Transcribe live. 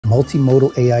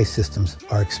multimodal AI systems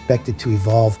are expected to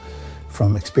evolve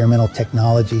from experimental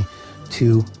technology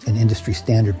to an industry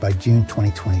standard by June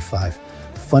 2025,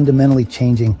 fundamentally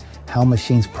changing how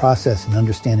machines process and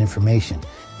understand information.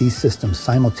 These systems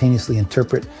simultaneously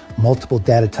interpret multiple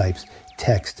data types,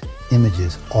 text,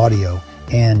 images, audio,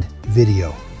 and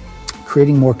video,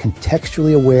 creating more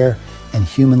contextually aware and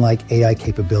human-like AI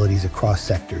capabilities across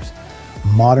sectors.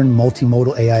 Modern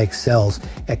multimodal AI excels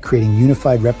at creating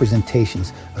unified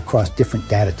representations across different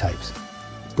data types,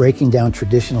 breaking down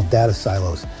traditional data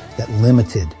silos that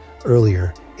limited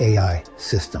earlier AI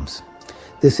systems.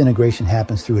 This integration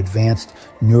happens through advanced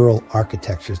neural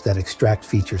architectures that extract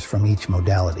features from each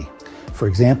modality. For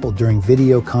example, during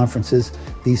video conferences,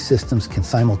 these systems can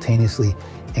simultaneously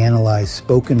analyze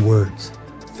spoken words,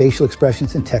 facial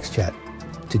expressions, and text chat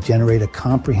to generate a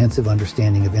comprehensive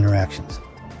understanding of interactions.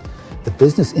 The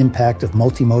business impact of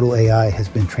multimodal AI has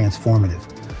been transformative,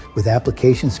 with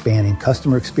applications spanning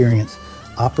customer experience,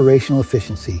 operational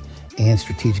efficiency, and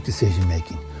strategic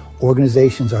decision-making.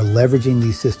 Organizations are leveraging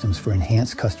these systems for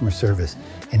enhanced customer service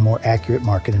and more accurate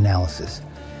market analysis,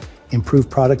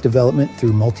 improved product development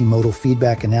through multimodal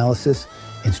feedback analysis,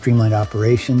 and streamlined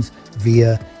operations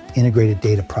via integrated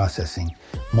data processing.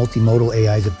 Multimodal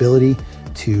AI's ability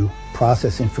to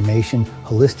process information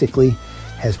holistically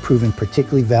has proven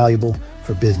particularly valuable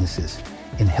for businesses.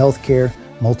 In healthcare,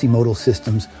 multimodal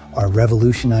systems are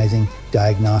revolutionizing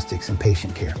diagnostics and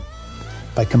patient care.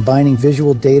 By combining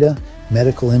visual data,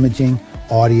 medical imaging,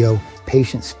 audio,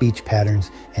 patient speech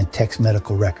patterns, and text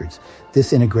medical records,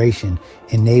 this integration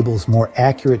enables more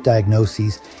accurate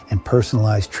diagnoses and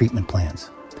personalized treatment plans.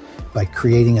 By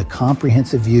creating a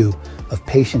comprehensive view of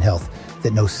patient health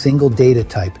that no single data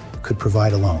type could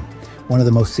provide alone. One of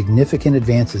the most significant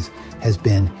advances has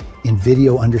been in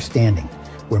video understanding,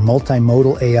 where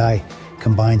multimodal AI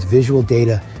combines visual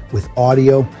data with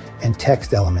audio and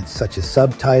text elements such as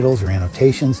subtitles or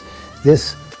annotations.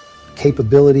 This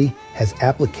capability has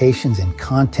applications in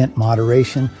content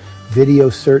moderation, video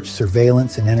search,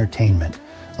 surveillance, and entertainment,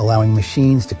 allowing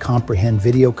machines to comprehend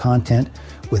video content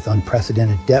with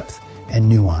unprecedented depth and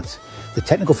nuance. The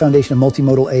technical foundation of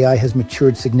multimodal AI has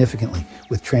matured significantly,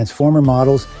 with transformer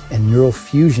models and neural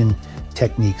fusion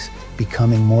techniques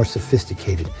becoming more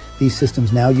sophisticated. These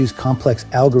systems now use complex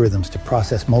algorithms to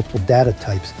process multiple data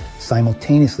types,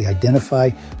 simultaneously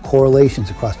identify correlations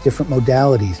across different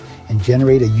modalities, and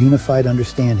generate a unified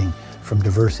understanding from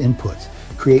diverse inputs,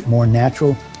 create more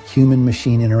natural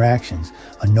human-machine interactions.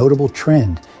 A notable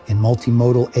trend in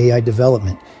multimodal AI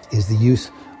development is the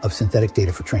use of synthetic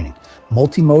data for training.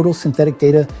 Multimodal synthetic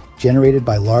data generated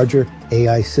by larger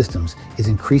AI systems is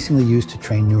increasingly used to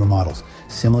train newer models,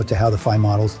 similar to how the Phi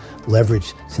models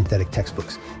leverage synthetic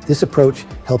textbooks. This approach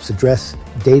helps address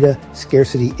data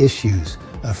scarcity issues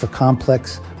for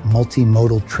complex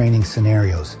multimodal training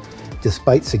scenarios.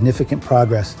 Despite significant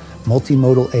progress,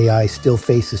 multimodal AI still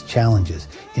faces challenges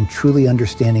in truly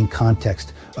understanding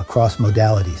context across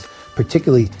modalities,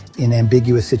 particularly in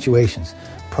ambiguous situations.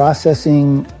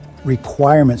 Processing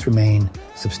requirements remain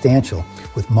substantial,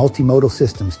 with multimodal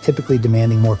systems typically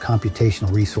demanding more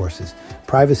computational resources.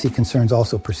 Privacy concerns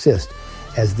also persist,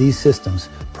 as these systems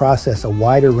process a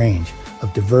wider range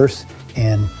of diverse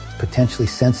and potentially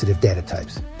sensitive data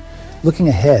types. Looking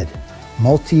ahead,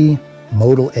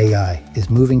 multimodal AI is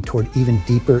moving toward even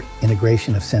deeper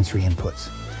integration of sensory inputs.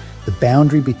 The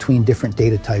boundary between different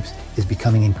data types is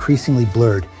becoming increasingly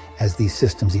blurred as these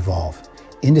systems evolve.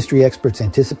 Industry experts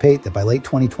anticipate that by late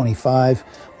 2025,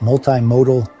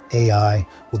 multimodal AI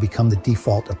will become the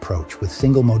default approach, with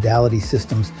single modality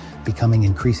systems becoming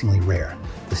increasingly rare.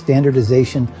 The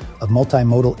standardization of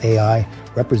multimodal AI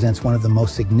represents one of the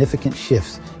most significant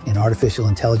shifts in artificial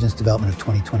intelligence development of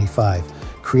 2025,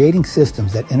 creating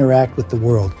systems that interact with the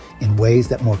world in ways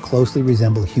that more closely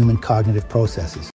resemble human cognitive processes.